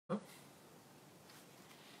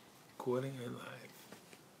Recording and live.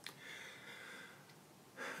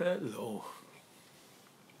 Hello.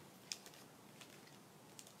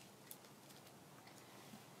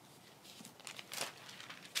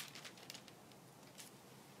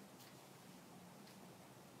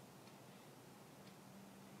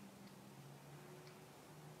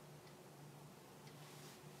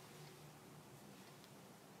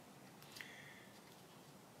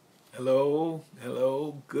 Hello,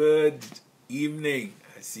 hello, good evening.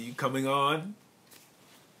 I see you coming on.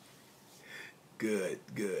 Good,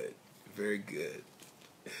 good, very good.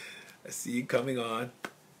 I see you coming on.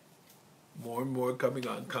 More and more coming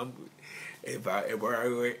on. Come, if I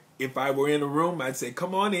were in a room, I'd say,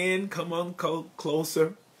 "Come on in, come on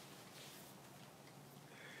closer."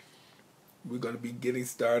 We're going to be getting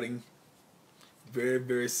starting very,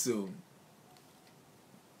 very soon.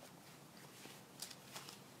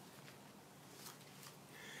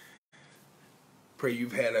 Pray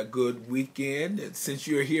you've had a good weekend. And since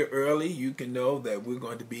you're here early, you can know that we're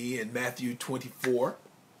going to be in Matthew 24,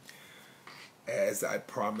 as I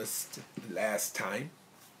promised last time.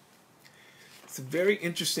 It's a very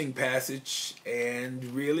interesting passage, and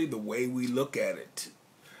really the way we look at it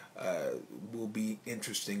will be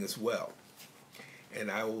interesting as well.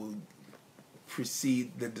 And I will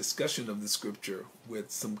precede the discussion of the scripture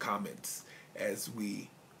with some comments as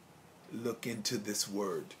we look into this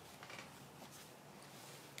word.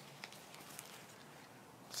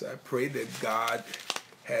 So I pray that God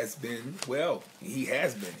has been, well, He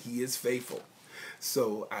has been. He is faithful.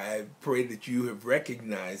 So I pray that you have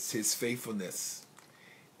recognized His faithfulness.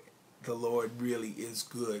 The Lord really is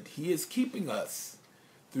good. He is keeping us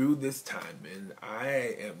through this time, and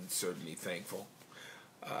I am certainly thankful.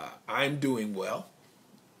 I'm doing well.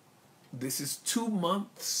 This is 2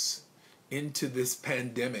 months into this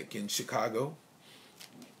pandemic in Chicago,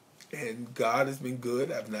 and God has been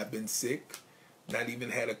good. I've not been sick. Not even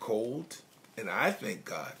had a cold, and I thank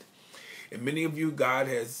God. And many of you, God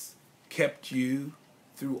has kept you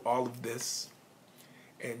through all of this,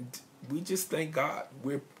 and we just thank God.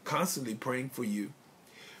 We're constantly praying for you,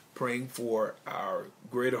 praying for our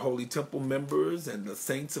Greater Holy Temple members and the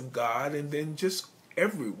saints of God, and then just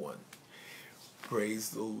everyone. Praise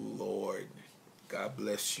the Lord. God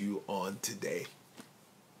bless you on today.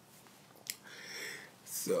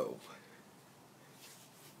 So,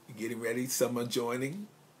 getting ready, some are joining.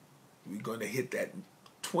 We're going to hit that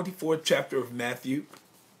 24th chapter of Matthew.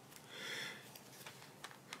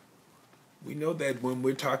 We know that when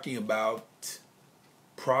we're talking about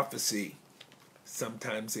prophecy,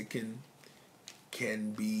 sometimes it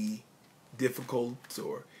can be difficult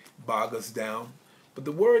or bog us down. But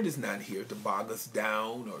the word is not here to bog us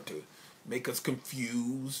down or to make us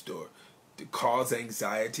confused or to cause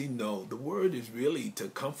anxiety. No, the word is really to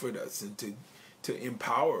comfort us and to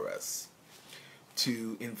empower us,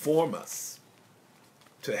 to inform us,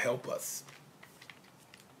 to help us.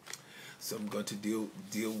 So I'm going to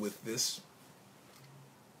deal with this,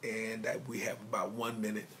 and we have about 1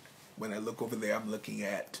 minute. When I look over there, I'm looking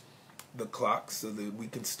at the clock so that we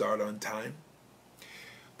can start on time.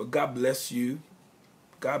 But God bless you.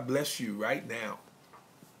 God bless you right now.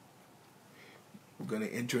 We're going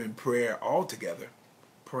to enter in prayer all together,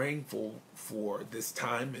 praying for this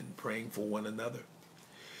time and praying for one another.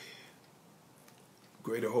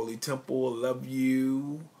 Greater Holy Temple, I love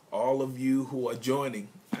you, all of you who are joining.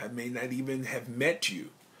 I may not even have met you,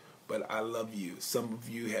 but I love you. Some of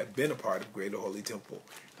you have been a part of Greater Holy Temple.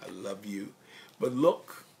 I love you. But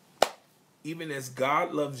look, even as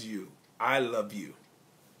God loves you, I love you.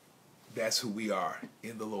 That's who we are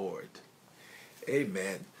in the Lord.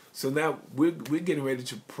 Amen. So now we're getting ready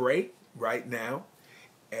to pray right now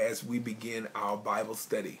as we begin our Bible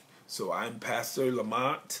study. So I'm Pastor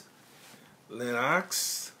Lamont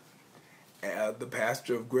Lenox, the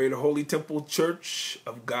pastor of Greater Holy Temple Church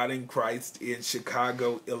of God in Christ in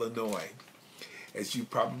Chicago, Illinois. As you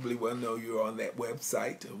probably well know, you're on that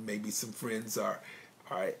website, or maybe some friends are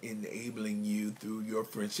enabling you through your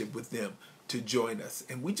friendship with them to join us.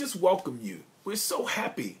 And we just welcome you. We're so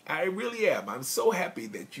happy. I really am. I'm so happy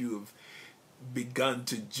that you have begun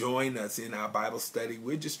to join us in our Bible study.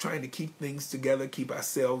 We're just trying to keep things together, keep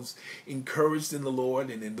ourselves encouraged in the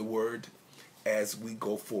Lord and in the Word as we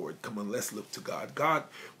go forward. Come on, let's look to God. God,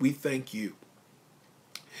 we thank you.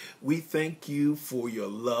 We thank you for your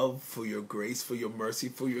love, for your grace, for your mercy,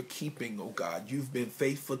 for your keeping, oh God. You've been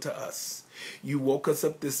faithful to us. You woke us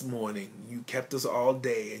up this morning. You kept us all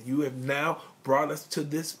day. And you have now brought us to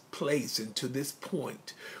this place and to this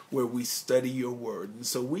point where we study your word. And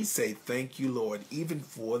so we say thank you, Lord, even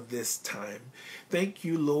for this time. Thank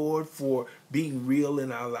you, Lord, for being real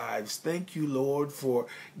in our lives. Thank you, Lord, for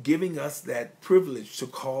giving us that privilege to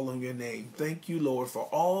call on your name. Thank you, Lord, for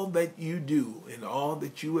all that you do and all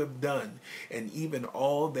that you have done and even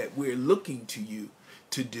all that we're looking to you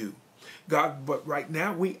to do. God, but right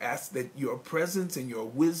now we ask that your presence and your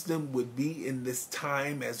wisdom would be in this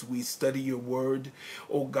time as we study your word.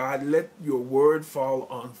 Oh God, let your word fall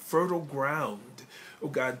on fertile ground. Oh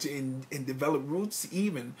God, and develop roots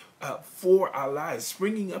even for our lives,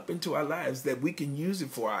 springing up into our lives that we can use it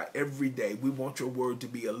for our everyday. We want your word to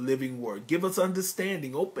be a living word. Give us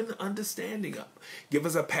understanding, open understanding up. Give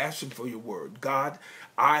us a passion for your word. God,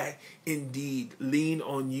 I indeed lean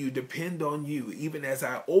on you, depend on you, even as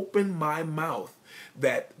I open my mouth,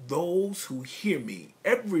 that those who hear me,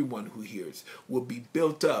 everyone who hears, will be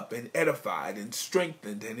built up and edified and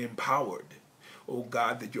strengthened and empowered. Oh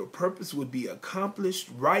God, that your purpose would be accomplished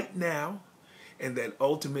right now and that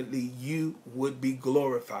ultimately you would be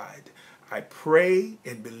glorified. I pray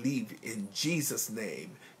and believe in Jesus'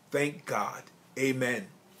 name. Thank God. Amen.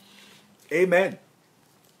 Amen.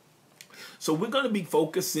 So we're going to be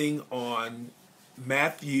focusing on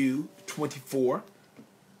Matthew 24,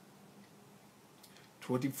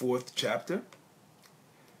 24th chapter.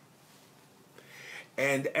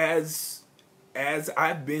 And as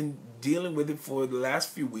I've been dealing with it for the last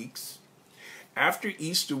few weeks, after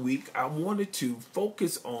Easter week, I wanted to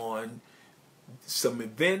focus on some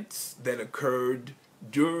events that occurred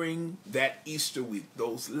during that Easter week,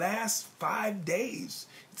 those last 5 days.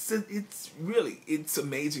 It's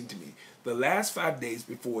amazing to me. The last 5 days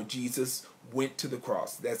before Jesus went to the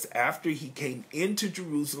cross. That's after he came into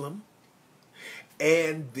Jerusalem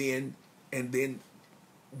and then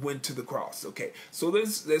went to the cross. Okay, so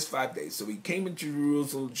there's 5 days. So he came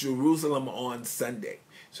into Jerusalem on Sunday.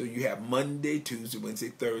 So you have Monday, Tuesday, Wednesday,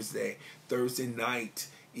 Thursday. Thursday night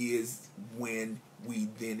is when we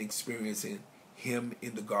then experience him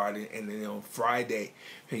in the garden, and then on Friday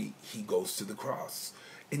he goes to the cross.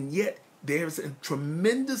 And yet there's a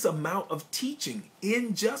tremendous amount of teaching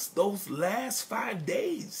in just those last 5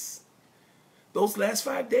 days. Those last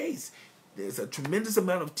 5 days. There's a tremendous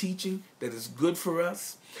amount of teaching that is good for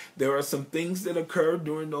us. There are some things that occurred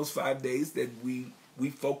during those 5 days that we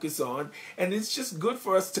focus on, and it's just good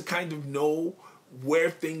for us to kind of know where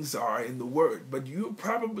things are in the Word. But you're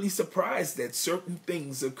probably surprised that certain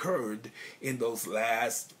things occurred in those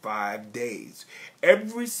last 5 days.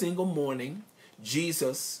 Every single morning,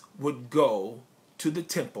 Jesus would go to the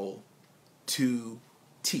temple to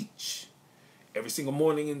teach. Every single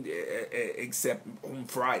morning except on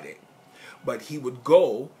Friday. But he would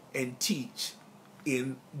go and teach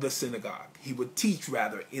in the synagogue. He would teach,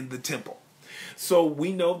 rather, in the temple. So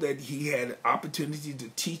we know that he had opportunity to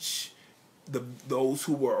teach those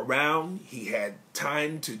who were around. He had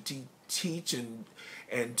time to teach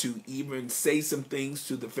and to even say some things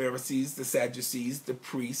to the Pharisees, the Sadducees, the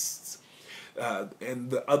priests, and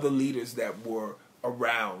the other leaders that were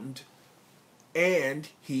around. And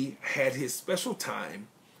he had his special time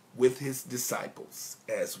with his disciples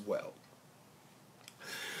as well.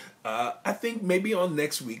 I think maybe on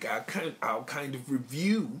next week I'll kind of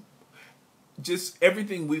review just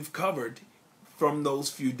everything we've covered from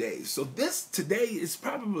those few days. So today is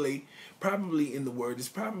probably in the Word, is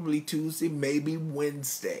probably Tuesday, maybe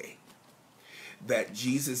Wednesday, that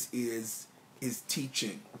Jesus is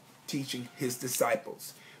teaching his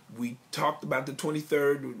disciples. We talked about the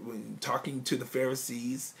 23rd when talking to the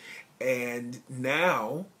Pharisees, and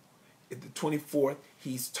now at the 24th,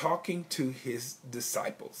 he's talking to his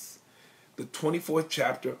disciples. The 24th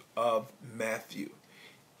chapter of Matthew,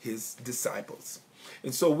 his disciples.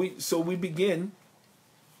 And so we begin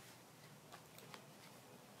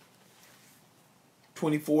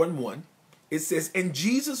 24:1. It says, "And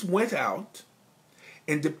Jesus went out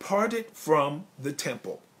and departed from the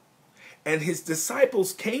temple, and his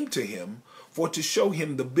disciples came to him for to show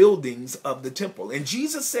him the buildings of the temple. And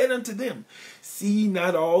Jesus said unto them, See ye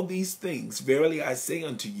not all these things? Verily I say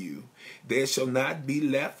unto you, there shall not be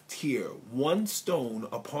left here one stone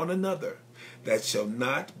upon another that shall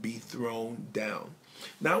not be thrown down."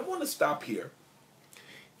 Now I want to stop here.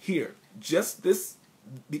 Just this,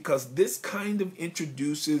 because this kind of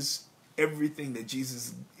introduces everything that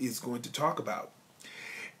Jesus is going to talk about.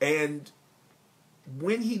 And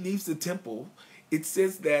when he leaves the temple, it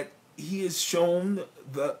says that he is shown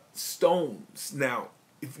the stones. Now,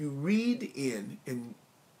 if you read in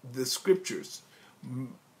the scriptures,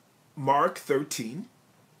 Mark 13,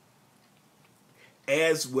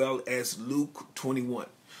 as well as Luke 21.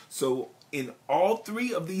 So in all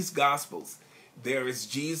three of these Gospels, there is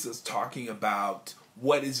Jesus talking about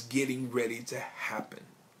what is getting ready to happen.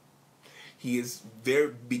 He is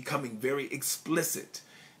becoming very explicit.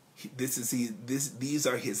 These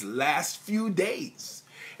are his last few days,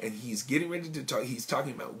 and he's getting ready to talk. He's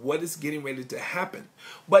talking about what is getting ready to happen,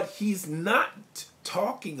 but he's not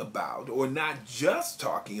talking about, or not just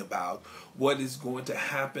talking about, what is going to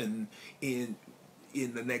happen in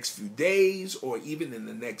the next few days or even in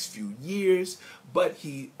the next few years, but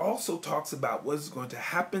he also talks about what is going to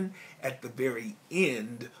happen at the very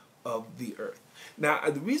end of the earth. Now,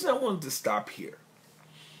 the reason I wanted to stop here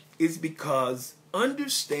is because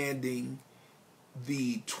understanding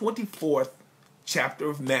the 24th chapter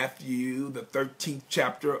of Matthew, the 13th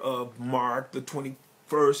chapter of Mark, the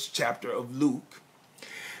 21st chapter of Luke,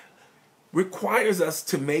 requires us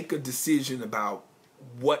to make a decision about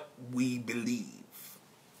what we believe.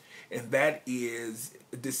 And that is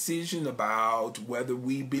a decision about whether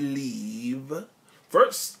we believe,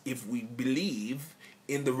 first, if we believe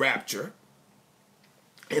in the rapture,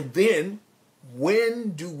 and then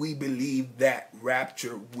when do we believe that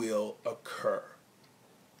rapture will occur?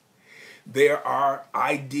 There are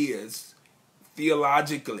ideas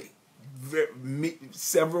theologically,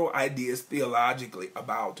 several ideas theologically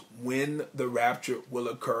about when the rapture will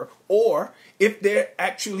occur, or if there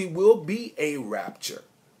actually will be a rapture.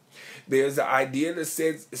 There's an idea that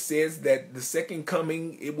says that the second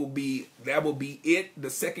coming, that will be it. The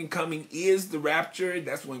second coming is the rapture.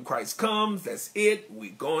 That's when Christ comes. That's it.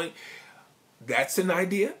 We're going. That's an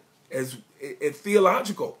idea, as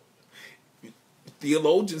theological.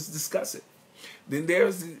 Theologians discuss it. Then there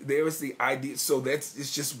is the idea. So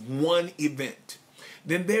it's just one event.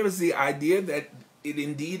 Then there is the idea that it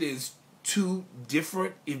indeed is two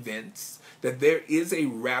different events. That there is a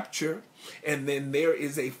rapture, and then there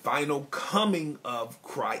is a final coming of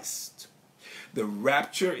Christ. The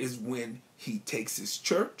rapture is when he takes his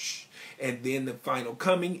church, and then the final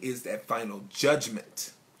coming is that final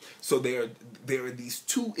judgment. So there are these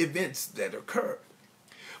two events that occur.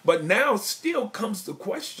 But now still comes the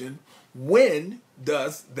question, when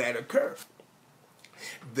does that occur?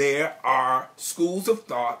 There are schools of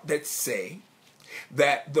thought that say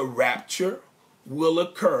that the rapture will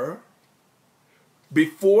occur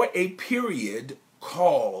before a period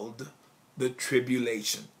called the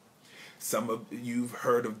tribulation. Some of you've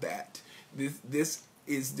heard of that. This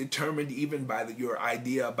is determined even by your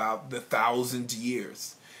idea about the 1,000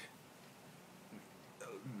 years.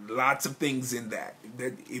 Lots of things in that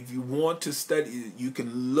if you want to study, you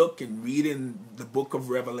can look and read in the book of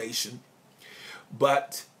Revelation.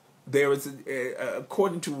 But there is,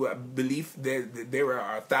 according to a belief, there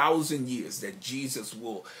are 1,000 years that Jesus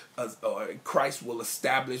will, or Christ will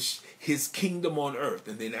establish his kingdom on earth,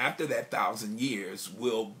 and then after that 1,000 years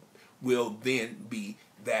will then be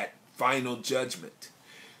that final judgment.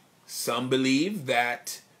 Some believe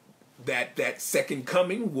that second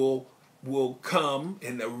coming will come,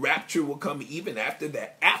 and the rapture will come even after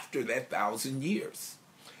that 1,000 years.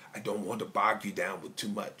 I don't want to bog you down with too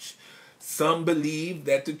much. Some believe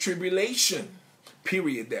that the tribulation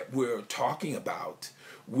period that we're talking about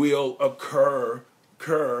will occur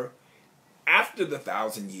after the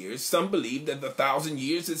 1,000 years. Some believe that the 1,000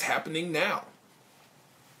 years is happening now.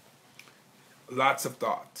 Lots of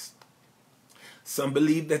thoughts. Some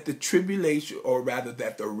believe that the tribulation, or rather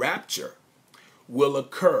that the rapture, will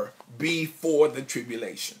occur before the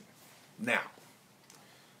tribulation. Now,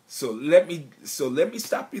 so let me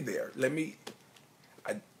stop you there.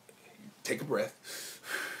 Take a breath.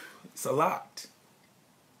 It's a lot.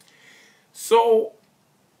 So,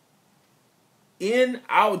 in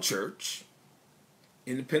our church,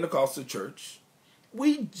 in the Pentecostal church,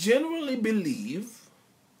 we generally believe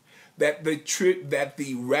that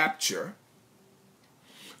the rapture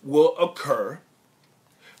will occur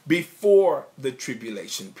before the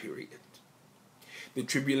tribulation period. The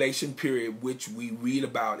tribulation period, which we read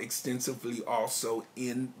about extensively also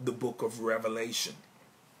in the book of Revelation.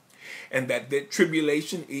 And that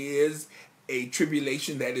tribulation is a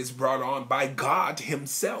tribulation that is brought on by God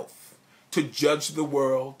himself to judge the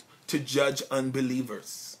world, to judge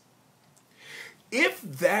unbelievers. If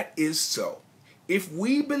that is so, if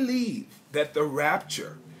we believe that the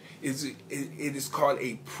rapture it is called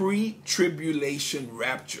a pre-tribulation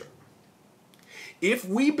rapture, if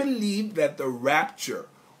we believe that the rapture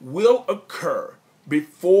will occur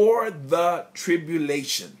before the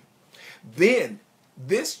tribulation, then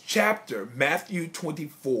this chapter, Matthew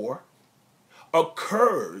 24,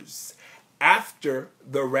 occurs after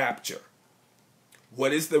the rapture.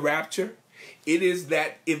 What is the rapture? It is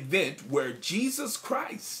that event where Jesus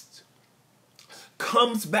Christ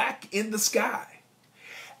comes back in the sky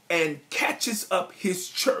and catches up his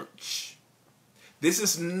church. This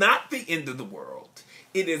is not the end of the world.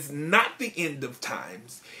 It is not the end of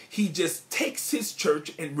times. He just takes his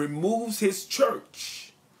church and removes his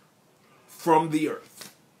church from the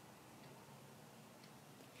earth.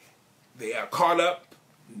 They are caught up,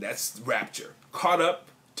 that's rapture, caught up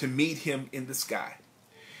to meet him in the sky.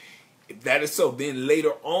 If that is so, then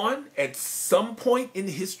later on, at some point in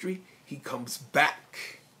history, he comes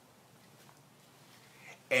back.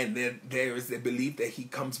 And then there is the belief that he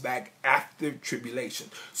comes back after tribulation.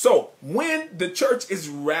 So when the church is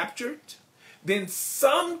raptured, then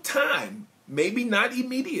sometime, maybe not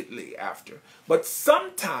immediately after, but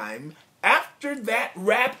sometime after that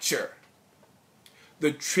rapture,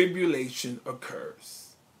 the tribulation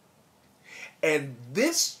occurs. And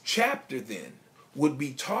this chapter then would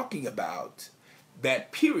be talking about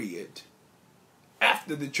that period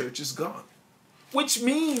after the church is gone. Which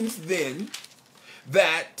means then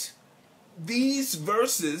that these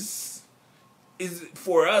verses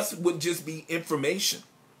for us would just be information.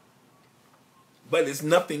 But it's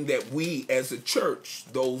nothing that we as a church,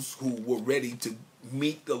 those who were ready to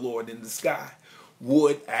meet the Lord in the sky,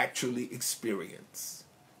 would actually experience.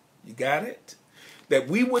 You got it? That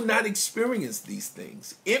we would not experience these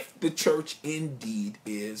things if the church indeed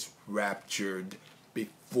is raptured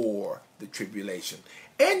before the tribulation.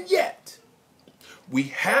 And yet, we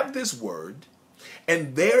have this word,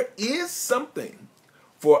 and there is something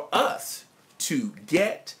for us to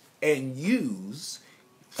get and use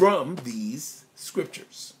from these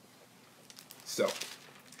scriptures. So,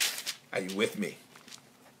 are you with me?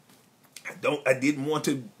 I didn't want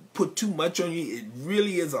to put too much on you. It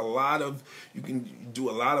really is a lot of, you can do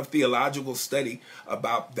a lot of theological study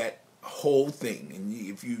about that whole thing. And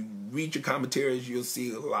if you read your commentaries, you'll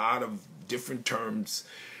see a lot of different terms,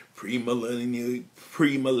 premillennial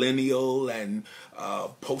and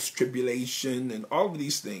post-tribulation and all of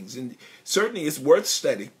these things. And certainly it's worth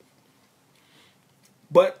studying.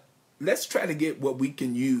 But let's try to get what we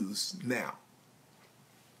can use now.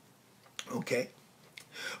 Okay?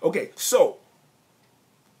 Okay, so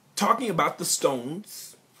talking about the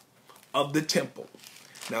stones of the temple.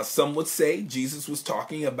 Now, some would say Jesus was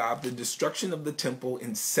talking about the destruction of the temple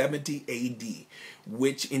in 70 AD,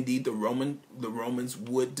 which indeed the Romans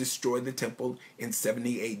would destroy the temple in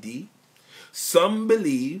 70 AD. Some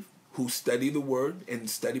believe, who study the word and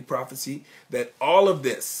study prophecy, that all of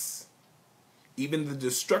this, even the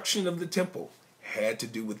destruction of the temple, had to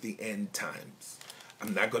do with the end times.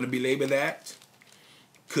 I'm not going to belabor that.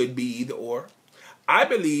 Could be either or. I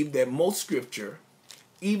believe that most scripture,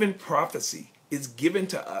 even prophecy, is given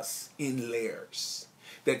to us in layers.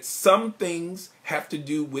 That some things have to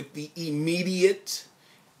do with the immediate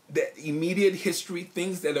history,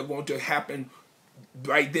 things that are going to happen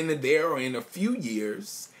right then and there or in a few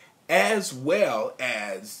years, as well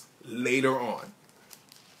as later on.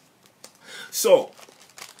 So,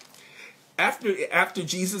 after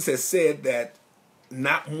Jesus has said that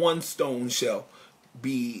not one stone shall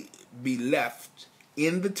be left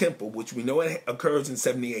in the temple, which we know it occurs in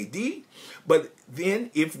 70 AD, but then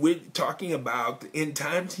if we're talking about the end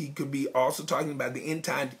times, he could be also talking about the end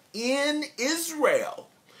times in Israel,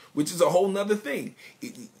 which is a whole nother thing.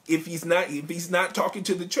 If he's not talking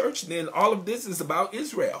to the church, then all of this is about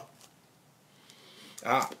Israel.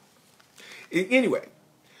 Anyway,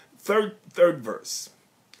 third verse.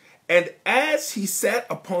 And as he sat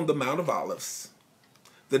upon the Mount of Olives,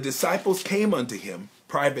 the disciples came unto him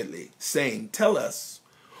privately, saying, Tell us,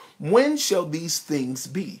 when shall these things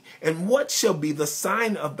be? And what shall be the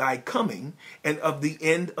sign of thy coming and of the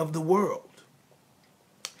end of the world?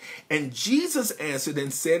 And Jesus answered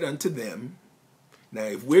and said unto them, now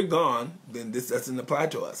if we're gone, then this doesn't apply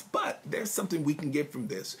to us. But there's something we can get from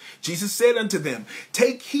this. Jesus said unto them,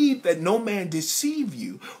 Take heed that no man deceive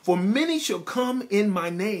you, for many shall come in my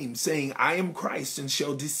name, saying, I am Christ, and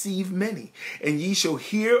shall deceive many. And ye shall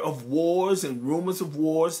hear of wars and rumors of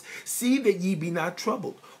wars. See that ye be not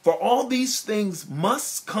troubled. For all these things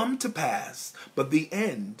must come to pass, but the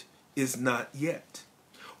end is not yet.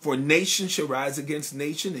 For nation shall rise against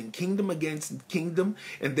nation, and kingdom against kingdom,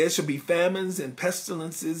 and there shall be famines and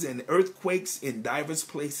pestilences and earthquakes in divers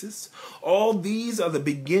places. All these are the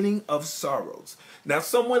beginning of sorrows. Now,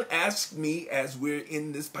 someone asked me as we're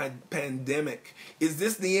in this pandemic, is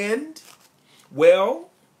this the end? Well,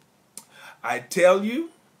 I tell you,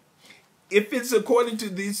 if it's according to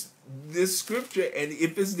this scripture, and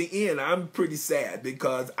if it's the end, I'm pretty sad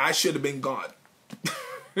because I should have been gone.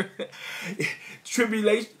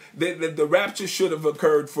 Tribulation, the rapture should have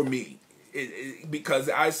occurred for me. because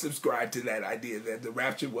I subscribe to that idea that the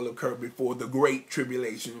rapture will occur before the great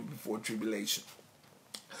tribulation, before tribulation.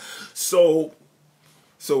 So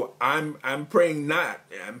I'm praying not.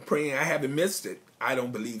 I'm praying I haven't missed it. I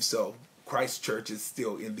don't believe so. Christ's church is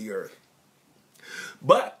still in the earth.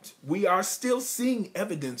 But we are still seeing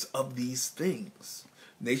evidence of these things.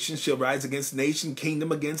 Nation shall rise against nation,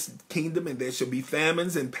 kingdom against kingdom, and there shall be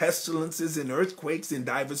famines and pestilences and earthquakes in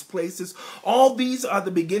divers places. All these are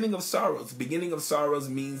the beginning of sorrows. Beginning of sorrows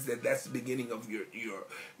means that that's the beginning of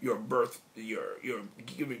your birth, your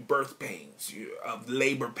giving birth pains, of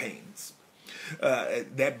labor pains.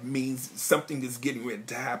 That means something is getting ready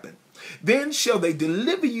to happen. Then shall they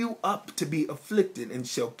deliver you up to be afflicted, and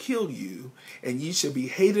shall kill you, and ye shall be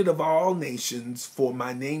hated of all nations for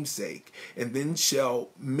my name's sake. And then shall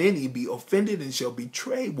many be offended, and shall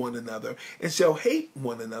betray one another, and shall hate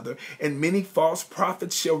one another. And many false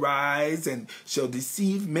prophets shall rise, and shall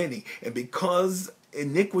deceive many. And because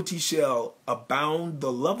iniquity shall abound,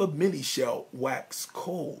 the love of many shall wax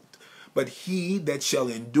cold. But he that shall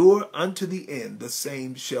endure unto the end, the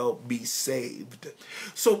same shall be saved.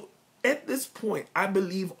 So at this point, I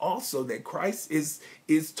believe also that Christ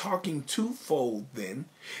is talking twofold then.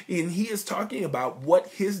 And he is talking about what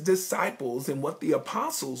his disciples and what the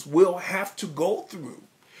apostles will have to go through.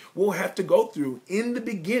 Will have to go through in the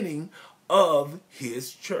beginning of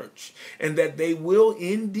his church, and that they will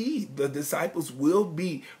indeed, the disciples will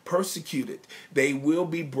be persecuted. They will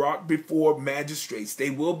be brought before magistrates. They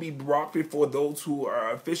will be brought before those who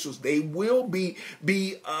are officials. They will they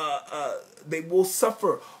will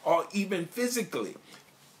suffer, or even physically.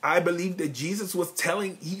 I believe that Jesus was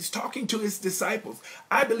he's talking to his disciples.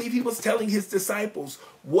 I believe he was telling his disciples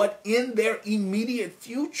what in their immediate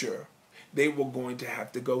future they were going to have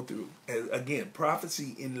to go through. Again,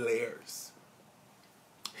 prophecy in layers.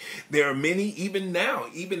 There are many, even now,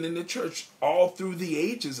 even in the church, all through the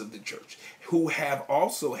ages of the church, who have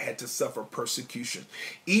also had to suffer persecution.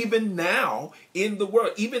 Even now in the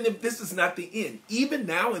world, even if this is not the end, even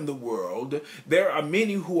now in the world, there are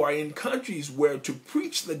many who are in countries where to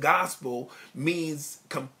preach the gospel means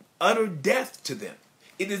utter death to them.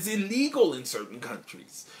 It is illegal in certain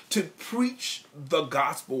countries to preach the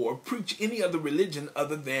gospel or preach any other religion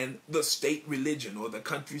other than the state religion or the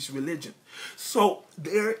country's religion. So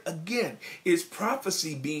there again is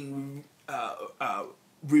prophecy being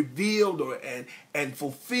revealed and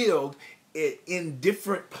fulfilled in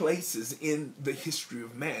different places in the history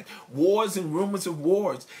of man. Wars and rumors of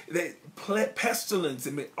wars, pestilence,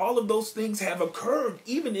 I mean, all of those things have occurred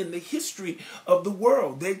even in the history of the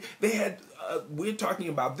world. They had, we're talking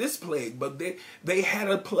about this plague, but they had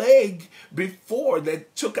a plague before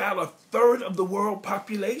that took out a third of the world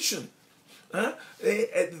population. And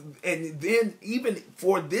then even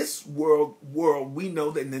for this world, we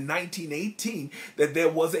know that in 1918 that there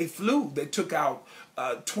was a flu that took out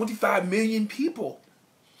 25 million people.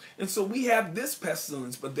 And so we have this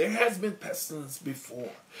pestilence, but there has been pestilence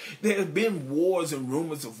before. There have been wars and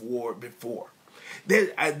rumors of war before.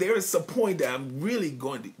 There is a point that I'm really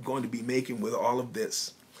going to be making with all of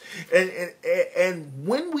this. And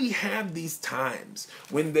when we have these times,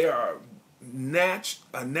 when there are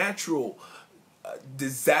natural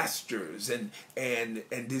disasters and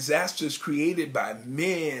disasters created by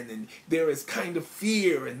men, and there is kind of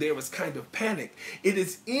fear and there is kind of panic, it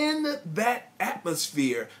is in that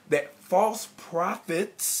atmosphere that false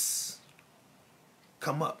prophets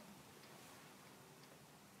come up.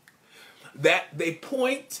 That they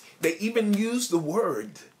even use the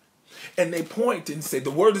word, and they point and say the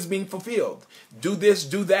word is being fulfilled. Do this,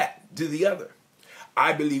 do that, do the other.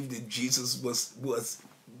 I believe that Jesus was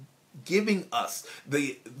giving us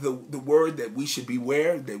the word that we should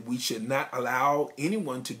beware, that we should not allow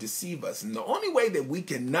anyone to deceive us. And the only way that we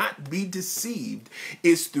cannot be deceived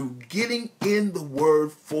is through getting in the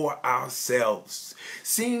word for ourselves,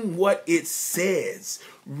 seeing what it says,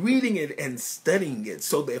 reading it and studying it,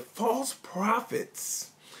 so that false prophets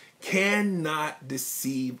cannot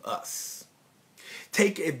deceive us,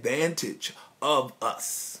 take advantage of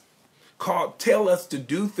us, tell us to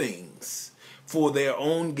do things for their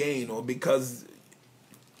own gain, or because,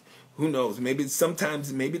 who knows,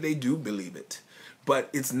 sometimes they do believe it, but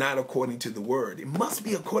it's not according to the word. It must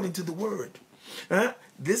be according to the word.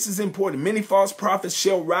 This is important. Many false prophets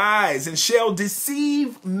shall rise and shall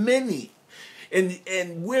deceive many.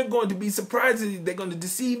 And we're going to be surprised that they're going to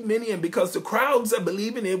deceive many, and because the crowds are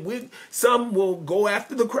believing it, some will go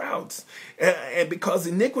after the crowds. And because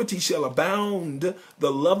iniquity shall abound,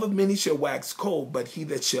 the love of many shall wax cold, but he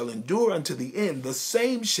that shall endure unto the end, the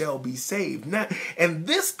same shall be saved. Now, and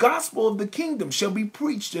this gospel of the kingdom shall be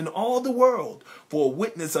preached in all the world for a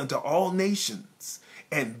witness unto all nations,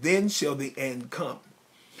 and then shall the end come.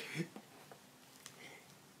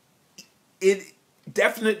 It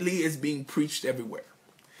definitely is being preached everywhere.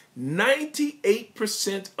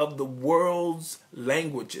 98% of the world's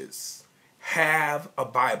languages have a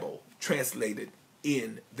Bible translated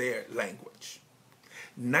in their language.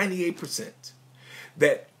 98%.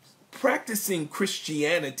 That practicing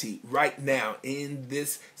Christianity right now in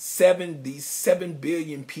these 7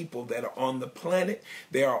 billion people that are on the planet,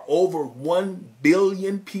 there are over 1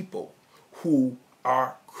 billion people who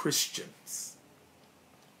are Christians.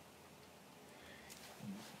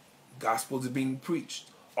 Gospel is being preached.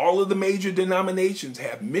 All of the major denominations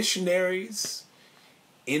have missionaries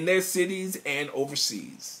in their cities and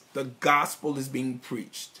overseas. The gospel is being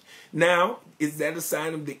preached. Now, is that a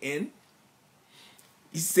sign of the end?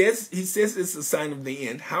 He says it's a sign of the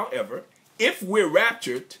end. However, if we're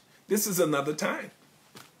raptured, this is another time.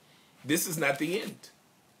 This is not the end,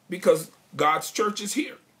 because God's church is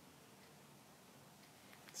here.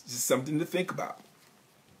 It's just something to think about.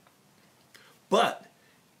 But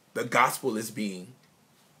the gospel is being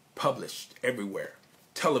published everywhere.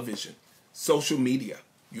 Television, social media.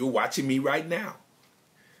 You're watching me right now.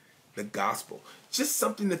 The gospel. Just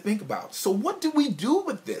something to think about. So what do we do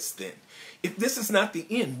with this then? If this is not the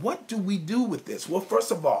end, what do we do with this? Well,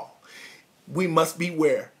 first of all, we must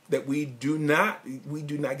beware that we do not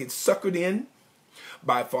get suckered in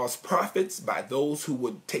by false prophets, by those who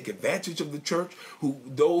would take advantage of the church,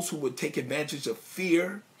 those who would take advantage of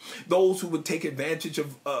fear, those who would take advantage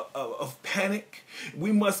of panic.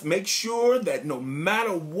 We must make sure that no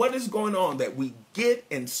matter what is going on, that we get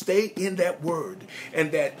and stay in that word,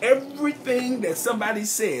 and that everything that somebody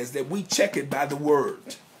says, that we check it by the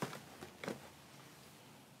word.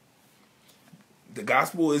 The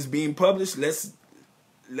gospel is being published.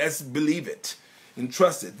 Let's believe it and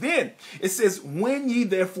trust it. Then it says, when ye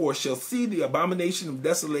therefore shall see the abomination of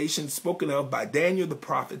desolation spoken of by Daniel the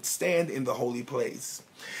prophet stand in the holy place.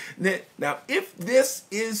 Now, if this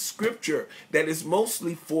is scripture that is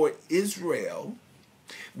mostly for Israel,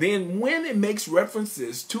 then when it makes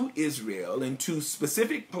references to Israel and to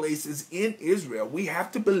specific places in Israel, we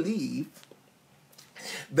have to believe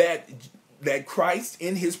that Christ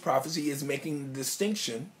in his prophecy is making a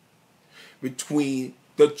distinction between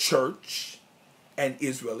the church and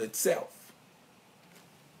Israel itself.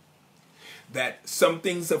 That some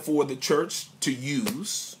things are for the church to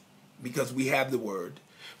use because we have the word,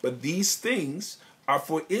 but these things are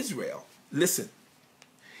for Israel. Listen,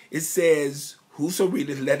 it says, whoso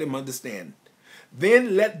readeth, let him understand.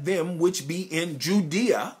 Then let them which be in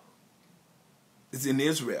Judea, is in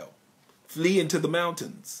Israel, flee into the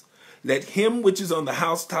mountains. Let him which is on the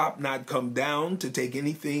housetop not come down to take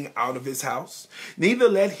anything out of his house, neither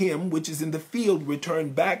let him which is in the field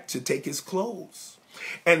return back to take his clothes.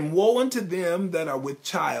 And woe unto them that are with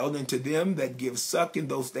child, and to them that give suck in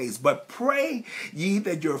those days. But pray ye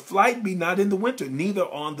that your flight be not in the winter, neither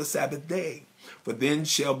on the Sabbath day. For then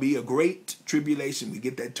shall be a great tribulation. We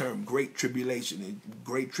get that term, great tribulation.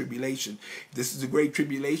 Great tribulation. This is a great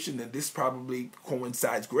tribulation, and this probably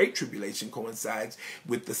coincides, great tribulation coincides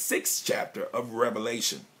with the 6th chapter of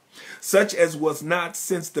Revelation. Such as was not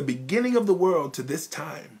since the beginning of the world to this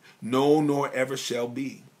time, no, nor ever shall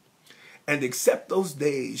be. And except those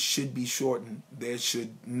days should be shortened, there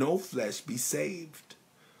should no flesh be saved.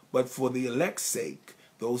 But for the elect's sake,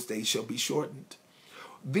 those days shall be shortened.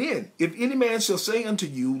 Then, if any man shall say unto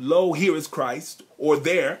you, lo, here is Christ, or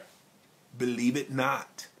there, believe it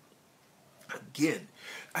not. Again,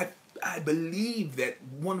 I believe that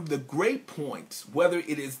one of the great points, whether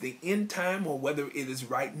it is the end time or whether it is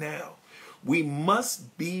right now, we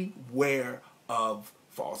must beware of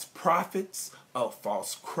false prophets, of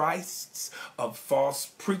false Christs, of false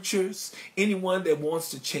preachers, anyone that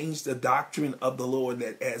wants to change the doctrine of the Lord,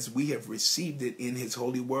 that as we have received it in his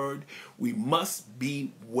holy word, we must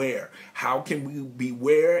beware. How can we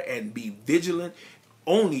beware and be vigilant?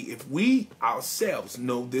 Only if we ourselves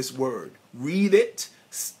know this word. Read it,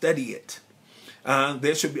 study it.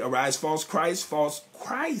 There shall arise false Christs, false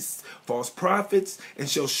prophets, and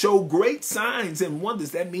shall show great signs and wonders.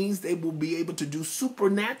 That means they will be able to do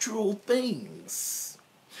supernatural things,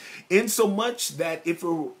 insomuch that if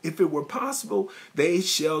it were possible, they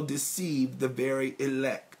shall deceive the very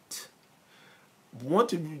elect. Want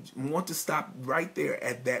to stop right there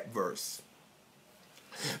at that verse.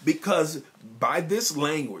 Because by this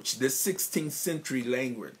language, this 16th century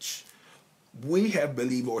language, we have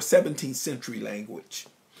believed, or 17th century language,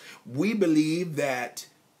 we believe that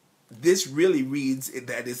this really reads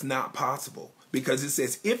that it's not possible. Because it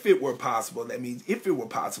says, if it were possible, that means if it were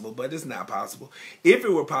possible, but it's not possible. If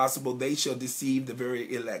it were possible, they shall deceive the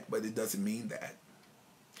very elect, but it doesn't mean that.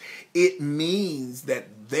 It means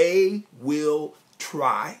that they will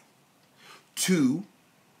try to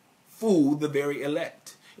fool the very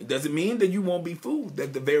elect. It doesn't mean that you won't be fooled,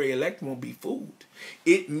 that the very elect won't be fooled.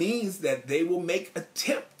 It means that they will make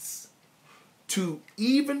attempts to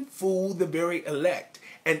even fool the very elect.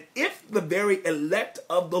 And if the very elect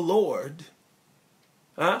of the Lord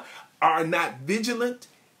are not vigilant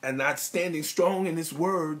and not standing strong in his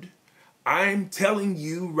word, I'm telling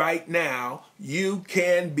you right now, you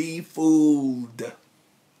can be fooled.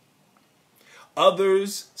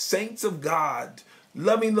 Others, saints of God,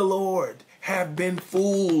 loving the Lord, have been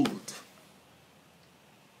fooled.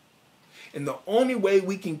 And the only way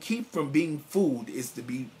we can keep from being fooled is to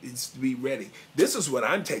be ready. This is what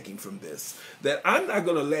I'm taking from this. That I'm not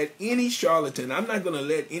going to let any charlatan, I'm not going to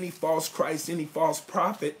let any false Christ, any false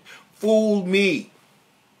prophet fool me.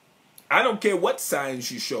 I don't care what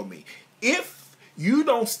signs you show me. If you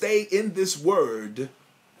don't stay in this word,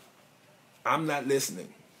 I'm not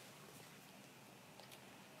listening.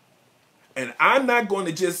 And I'm not going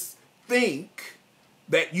to just think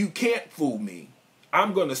that you can't fool me.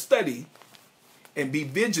 I'm going to study and be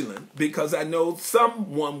vigilant, because I know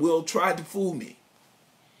someone will try to fool me.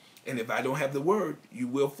 And if I don't have the word, you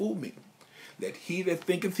will fool me. Let he that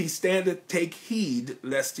thinketh he standeth take heed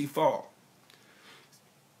lest he fall.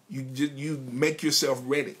 You make yourself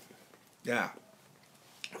ready. Yeah.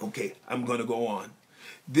 Okay, I'm going to go on.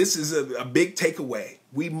 This is a big takeaway.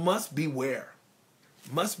 We must beware.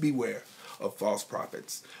 Must beware of false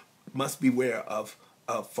prophets. Must beware of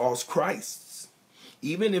false Christs.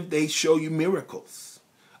 Even if they show you miracles,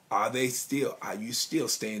 are you still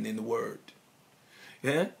staying in the word?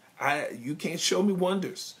 Yeah? You can't show me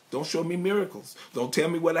wonders. Don't show me miracles. Don't tell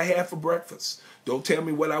me what I had for breakfast. Don't tell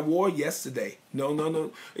me what I wore yesterday.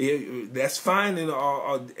 No. That's fine and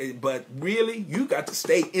all, but really, you got to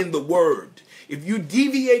stay in the word. If you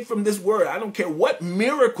deviate from this word, I don't care what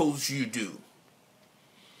miracles you do.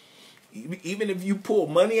 Even if you pull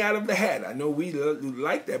money out of the hat, I know we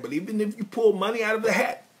like that, but even if you pull money out of the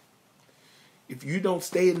hat, if you don't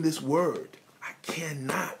stay in this word, I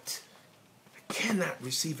cannot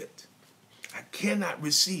receive it. I cannot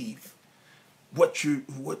receive who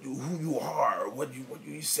you are, what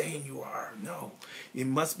you're saying you are. No, it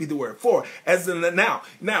must be the word.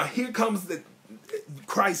 Now here comes the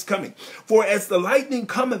Christ coming. For as the lightning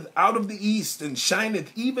cometh out of the east and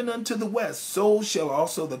shineth even unto the west, so shall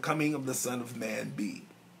also the coming of the Son of Man be.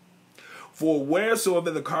 For wheresoever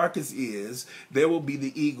the carcass is, there will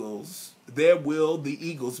the eagles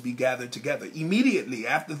be gathered together. Immediately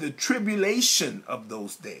after the tribulation of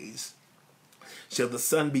those days shall the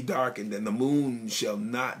sun be darkened, and the moon shall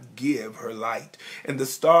not give her light, and the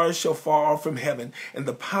stars shall fall from heaven, and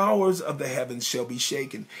the powers of the heavens shall be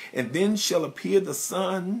shaken. And then shall appear the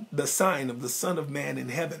sign of the Son of Man in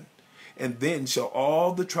heaven. And then shall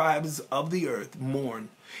all the tribes of the earth mourn,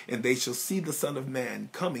 and they shall see the Son of Man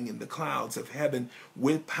coming in the clouds of heaven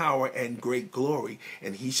with power and great glory.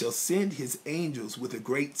 And he shall send his angels with a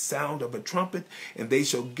great sound of a trumpet, and they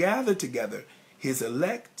shall gather together his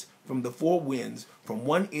elect from the four winds, from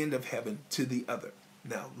one end of heaven to the other.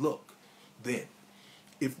 Now look, then,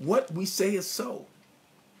 if what we say is so,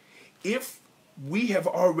 if we have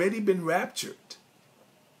already been raptured,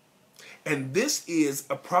 and this is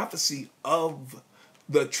a prophecy of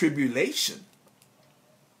the tribulation,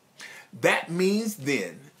 that means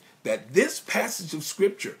then that this passage of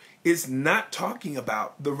Scripture is not talking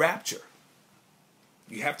about the rapture.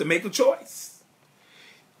 You have to make a choice.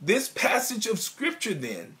 This passage of Scripture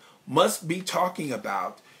then must be talking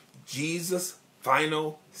about Jesus'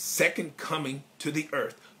 final second coming to the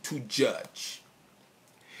earth to judge.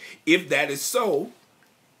 If that is so,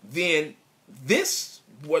 then this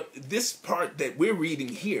part that we're reading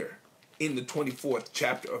here in the 24th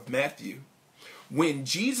chapter of Matthew, when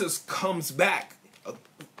Jesus comes back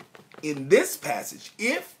in this passage,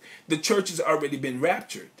 if the church has already been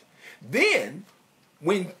raptured, then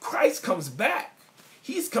when Christ comes back,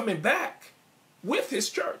 he's coming back with his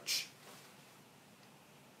church.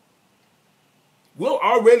 We'll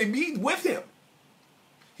already be with him.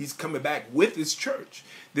 He's coming back with his church.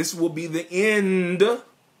 This will be the end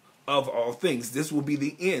of all things. This will be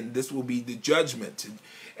the end. This will be the judgment.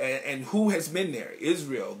 And who has been there?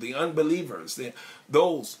 Israel, the unbelievers,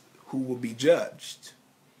 those who will be judged.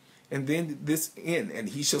 And then this end, and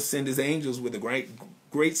he shall send his angels with a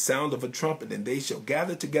great sound of a trumpet, and they shall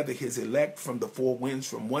gather together his elect from the four winds,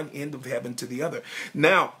 from one end of heaven to the other.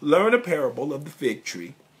 Now, learn a parable of the fig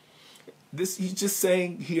tree. This, he's just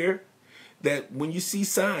saying here that when you see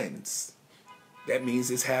signs, that means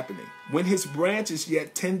it's happening. When his branch is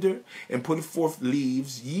yet tender and putteth forth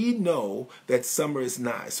leaves, ye know that summer is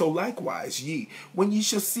nigh. So likewise, ye, when ye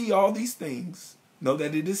shall see all these things, know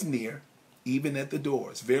that it is near, even at the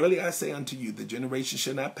doors. Verily I say unto you, the generation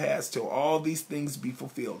shall not pass till all these things be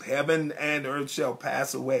fulfilled. Heaven and earth shall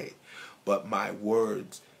pass away, but my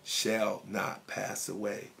words shall not pass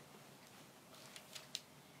away.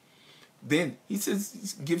 Then he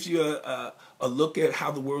says, gives you a look at how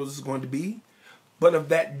the world is going to be. But of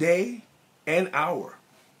that day and hour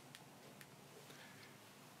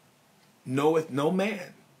knoweth no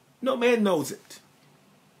man. No man knows it.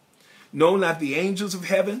 No, not the angels of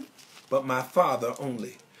heaven, but my Father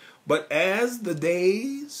only. But as the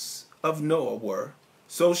days of Noah were,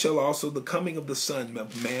 so shall also the coming of the Son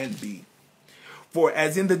of Man be. For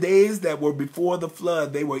as in the days that were before the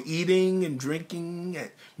flood, they were eating and drinking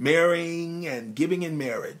and marrying and giving in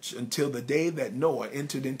marriage until the day that Noah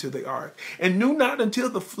entered into the ark, and knew not until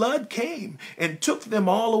the flood came and took them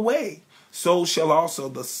all away. So shall also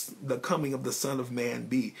the coming of the Son of Man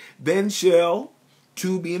be. Then shall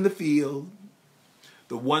two be in the field,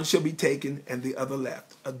 the one shall be taken and the other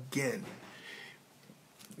left. Again,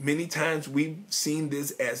 many times we've seen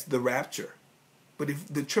this as the rapture. But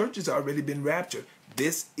if the church has already been raptured,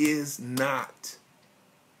 this is not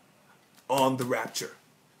on the rapture.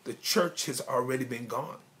 The church has already been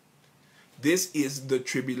gone. This is the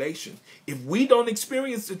tribulation. If we don't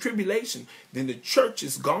experience the tribulation, then the church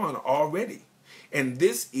is gone already. And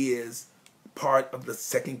this is part of the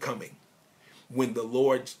second coming, when the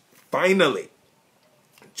Lord finally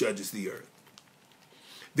judges the earth.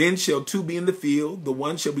 Then shall two be in the field, the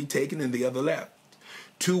one shall be taken and the other left.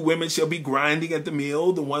 Two women shall be grinding at the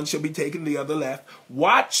mill, the one shall be taken, the other left.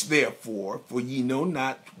 Watch therefore, for ye know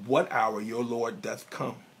not what hour your Lord doth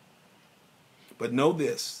come. But know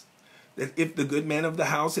this, that if the good man of the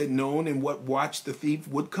house had known in what watch the thief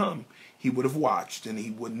would come, he would have watched, and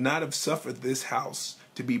he would not have suffered this house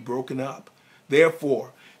to be broken up.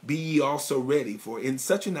 Therefore, be ye also ready, for in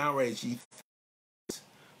such an hour as ye think,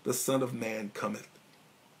 the Son of Man cometh.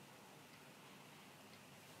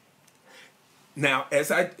 Now, as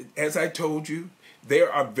I told you,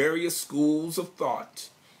 there are various schools of thought.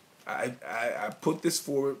 I put this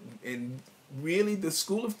forward, and really the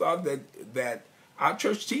school of thought that our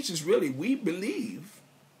church teaches, really, we believe,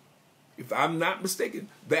 if I'm not mistaken,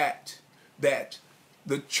 that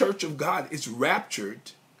the church of God is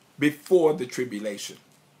raptured before the tribulation.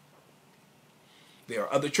 There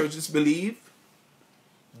are other churches believe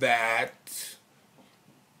that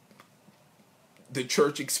the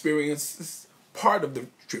church experiences part of the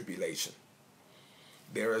tribulation.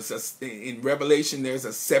 There is in Revelation, there's a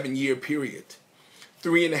 7-year period.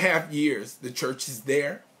 3.5 years, the church is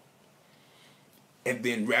there and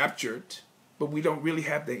then raptured, but we don't really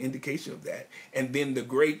have the indication of that. And then the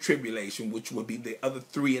great tribulation, which will be the other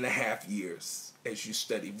 3.5 years, as you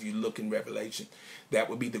study, if you look in Revelation, that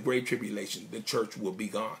will be the great tribulation. The church will be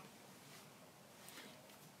gone.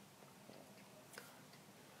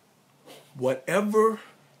 Whatever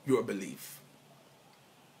your belief,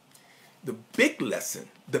 the big lesson,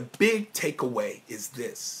 the big takeaway is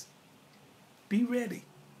this: be ready.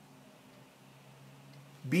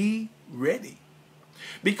 Be ready.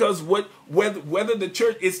 Because whether the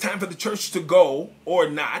church, it's time for the church to go or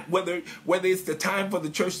not, whether it's the time for the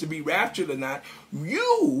church to be raptured or not,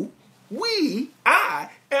 I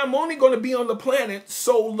am only going to be on the planet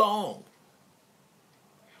so long.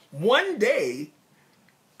 One day,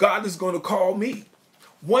 God is going to call me.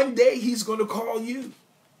 One day, he's going to call you.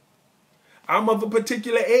 I'm of a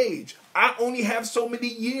particular age. I only have so many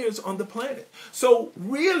years on the planet. So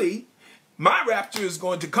really, my rapture is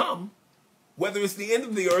going to come, whether it's the end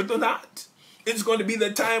of the earth or not. It's going to be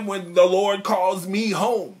the time when the Lord calls me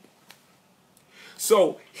home.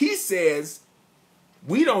 So he says,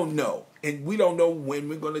 we don't know. And we don't know when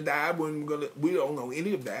we're going to die, we don't know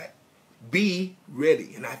any of that. Be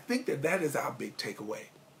ready. And I think that is our big takeaway.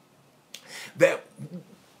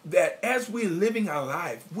 That as we're living our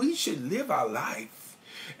life, we should live our life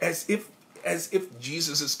as if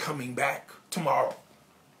Jesus is coming back tomorrow.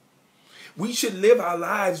 We should live our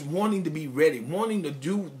lives wanting to be ready, wanting to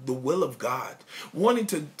do the will of God, wanting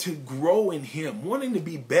to grow in him, wanting to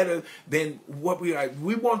be better than what we are.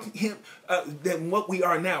 We want him than what we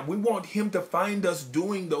are now. We want him to find us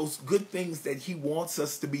doing those good things that he wants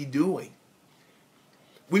us to be doing.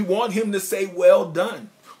 We want him to say, well done.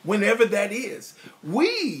 whenever that is.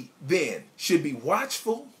 We then should be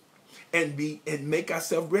watchful and make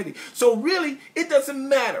ourselves ready. So really, it doesn't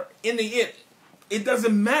matter in the end. It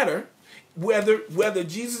doesn't matter whether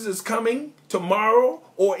Jesus is coming tomorrow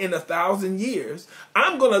or in 1,000 years.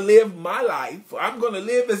 I'm going to live my life. I'm going to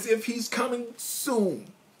live as if he's coming soon.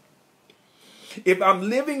 If I'm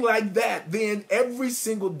living like that, then every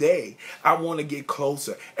single day I want to get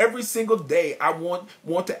closer. Every single day I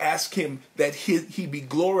want to ask him that he be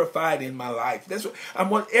glorified in my life. That's what I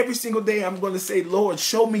want. Every single day I'm going to say, Lord,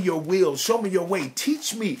 show me your will, show me your way.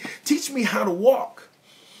 Teach me how to walk.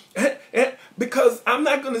 Because I'm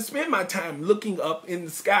not going to spend my time looking up in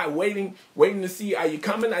the sky, waiting to see, are you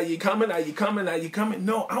coming? Are you coming? Are you coming? Are you coming?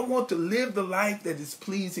 No, I want to live the life that is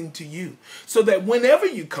pleasing to you, so that whenever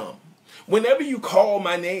you come, whenever you call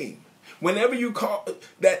my name, whenever you call,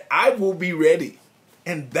 that I will be ready.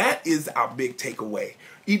 And that is our big takeaway,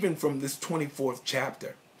 even from this 24th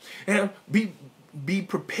chapter. And be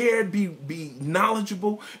prepared, be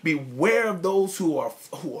knowledgeable, beware of those who are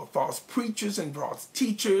false preachers and false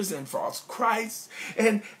teachers and false Christs,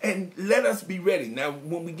 and let us be ready. Now,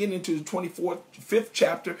 when we get into the 5th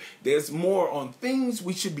chapter, there's more on things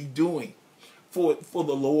we should be doing for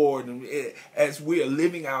the Lord as we are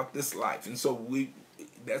living out this life. And so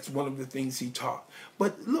that's one of the things he taught.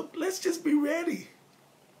 But look, let's just be ready.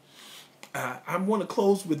 I want to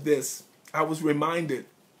close with this. I was reminded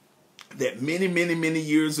that many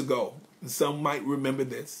years ago, some might remember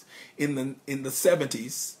this, in the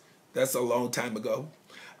 70s, that's a long time ago,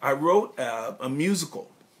 I wrote a musical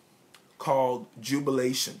called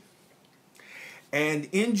Jubilation. And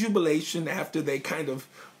in Jubilation, after they kind of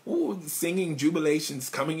singing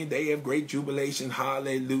jubilations, coming a day of great jubilation,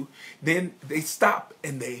 hallelujah, then they stop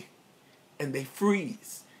and they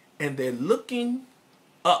freeze, and they're looking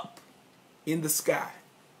up in the sky.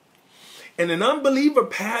 And an unbeliever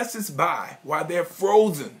passes by while they're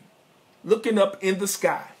frozen, looking up in the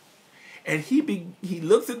sky. And he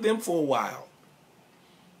looks at them for a while.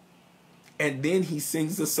 And then he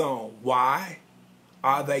sings the song, "Why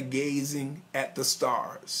are they gazing at the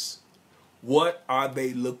stars? What are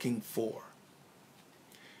they looking for?"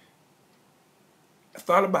 I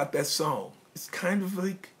thought about that song. It's kind of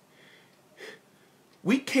like,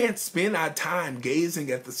 we can't spend our time gazing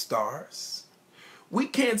at the stars. We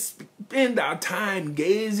can't spend our time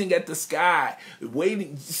gazing at the sky,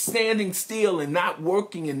 waiting, standing still and not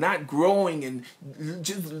working and not growing and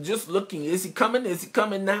just looking. Is he coming? Is he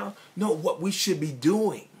coming now? No, what we should be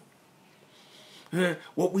doing.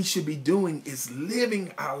 What we should be doing is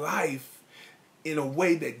living our life in a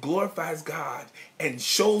way that glorifies God and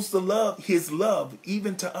shows his love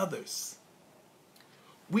even to others.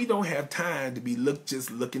 We don't have time to be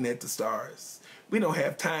just looking at the stars. We don't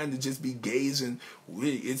have time to just be gazing.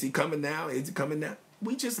 Is he coming now? Is he coming now?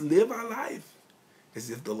 We just live our life as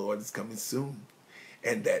if the Lord is coming soon.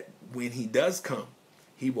 And that when he does come,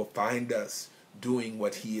 he will find us doing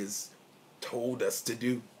what he has told us to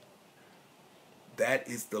do. That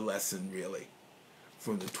is the lesson, really,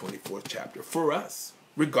 from the 24th chapter for us,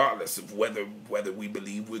 regardless of whether we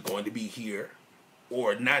believe we're going to be here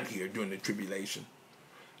or not here during the tribulation.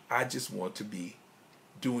 I just want to be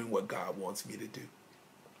doing what God wants me to do.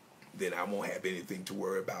 Then I won't have anything to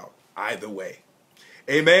worry about either way.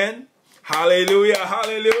 Amen. Hallelujah.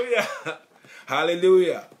 Hallelujah.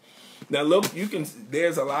 Hallelujah. Now look,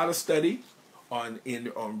 there's a lot of study on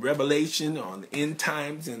Revelation, on end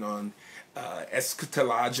times, and on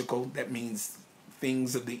eschatological. That means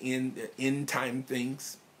things of the end time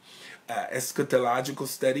things. Eschatological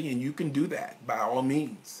study, and you can do that by all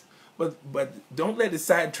means. But don't let it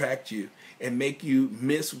sidetrack you and make you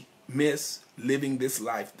miss living this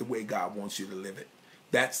life the way God wants you to live it.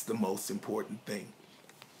 That's the most important thing.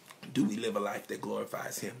 Do we live a life that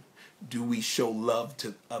glorifies him? Do we show love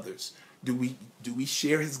to others? Do we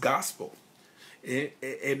share his gospel?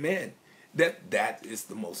 Amen. That is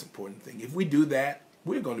the most important thing. If we do that,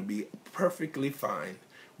 we're going to be perfectly fine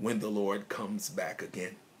when the Lord comes back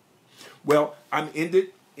again. Well, I'm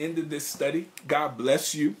ended this study. God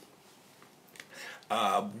bless you.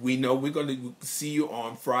 We know we're going to see you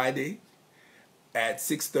on Friday at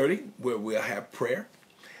 6:30, where we'll have prayer.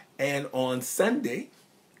 And on Sunday,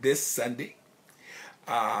 this Sunday,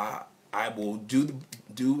 I will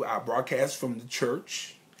do our broadcast from the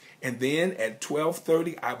church. And then at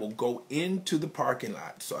 12:30, I will go into the parking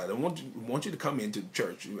lot. So I don't want you to come into the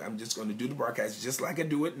church. I'm just going to do the broadcast just like I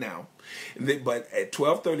do it now. But at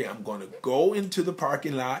 12:30, I'm going to go into the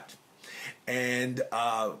parking lot and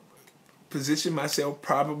position myself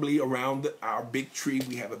probably around our big tree.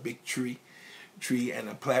 We have a big tree and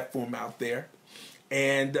a platform out there.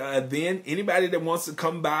 And then anybody that wants to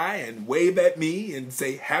come by and wave at me and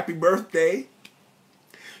say happy birthday,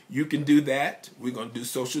 you can do that. We're going to do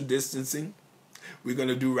social distancing. We're going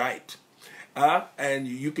to do right. And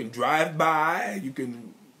you can drive by. You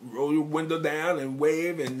can roll your window down and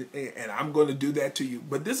wave, and I'm going to do that to you.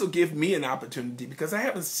 But this will give me an opportunity, because I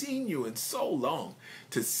haven't seen you in so long,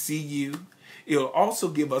 to see you. It'll also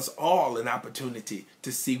give us all an opportunity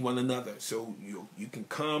to see one another. So you can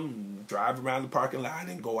come and drive around the parking lot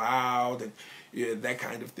and go out and that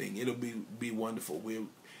kind of thing. It'll be wonderful.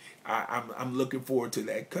 I'm looking forward to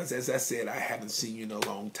that, because as I said, I haven't seen you in a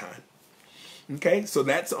long time. Okay, so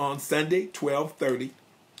that's on Sunday, 12:30,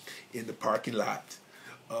 in the parking lot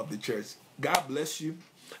of the church. God bless you.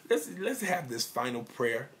 Let's have this final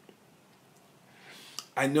prayer.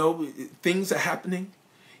 I know things are happening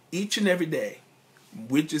each and every day.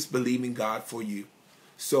 We're just believing God for you.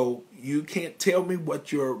 So you can't tell me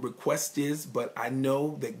what your request is, but I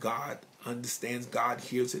know that God understands, God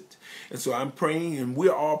hears it. And so I'm praying, and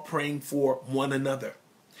we're all praying for one another.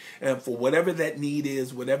 And for whatever that need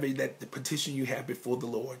is, whatever that the petition you have before the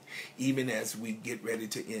Lord, even as we get ready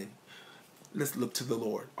to end. Let's look to the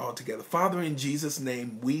Lord all together. Father, in Jesus'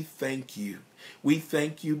 name, we thank you. We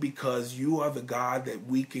thank you because you are the God that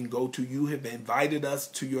we can go to. You have invited us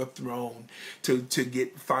to your throne to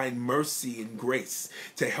find mercy and grace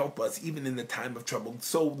to help us even in the time of trouble.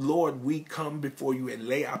 So, Lord, we come before you and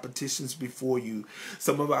lay our petitions before you.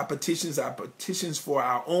 Some of our petitions are petitions for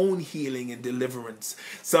our own healing and deliverance.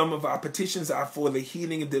 Some of our petitions are for the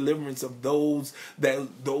healing and deliverance of those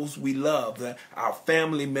we love, our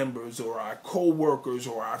family members or our co-workers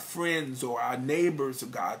or our friends or our neighbors,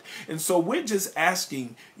 God. And so we're just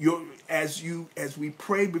asking as we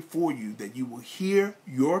pray before you, that you will hear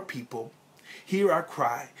your people, hear our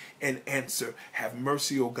cry, and answer. Have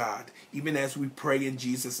mercy, O God, even as we pray in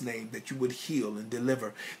Jesus' name, that you would heal and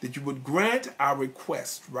deliver, that you would grant our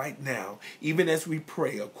request right now, even as we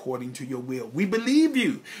pray according to your will. We believe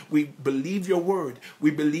you. We believe your word.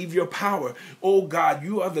 We believe your power. Oh God,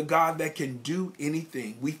 you are the God that can do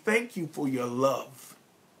anything. We thank you for your love,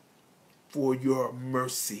 for your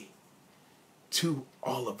mercy to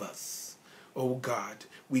all of us. Oh God,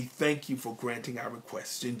 we thank you for granting our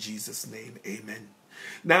request. In Jesus' name, amen.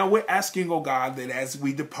 Now we're asking, oh God, that as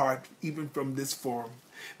we depart even from this forum,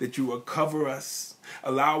 that you will cover us,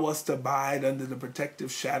 allow us to abide under the protective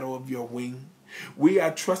shadow of your wing. We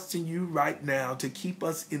are trusting you right now to keep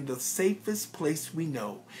us in the safest place we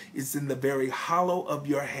know. It's in the very hollow of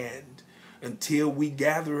your hand, until we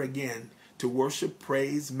gather again to worship,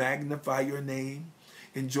 praise, magnify your name,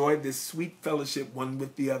 enjoy this sweet fellowship one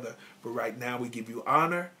with the other. But right now we give you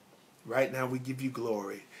honor. Right now we give you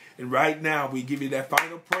glory. And right now we give you that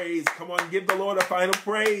final praise. Come on, give the Lord a final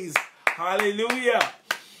praise. Hallelujah.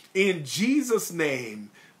 In Jesus' name,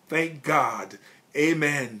 thank God.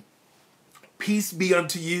 Amen. Peace be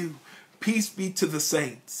unto you. Peace be to the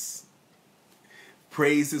saints.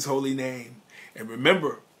 Praise his holy name. And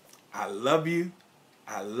remember, I love you.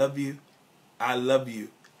 I love you. I love you.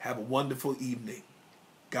 Have a wonderful evening.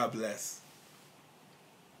 God bless.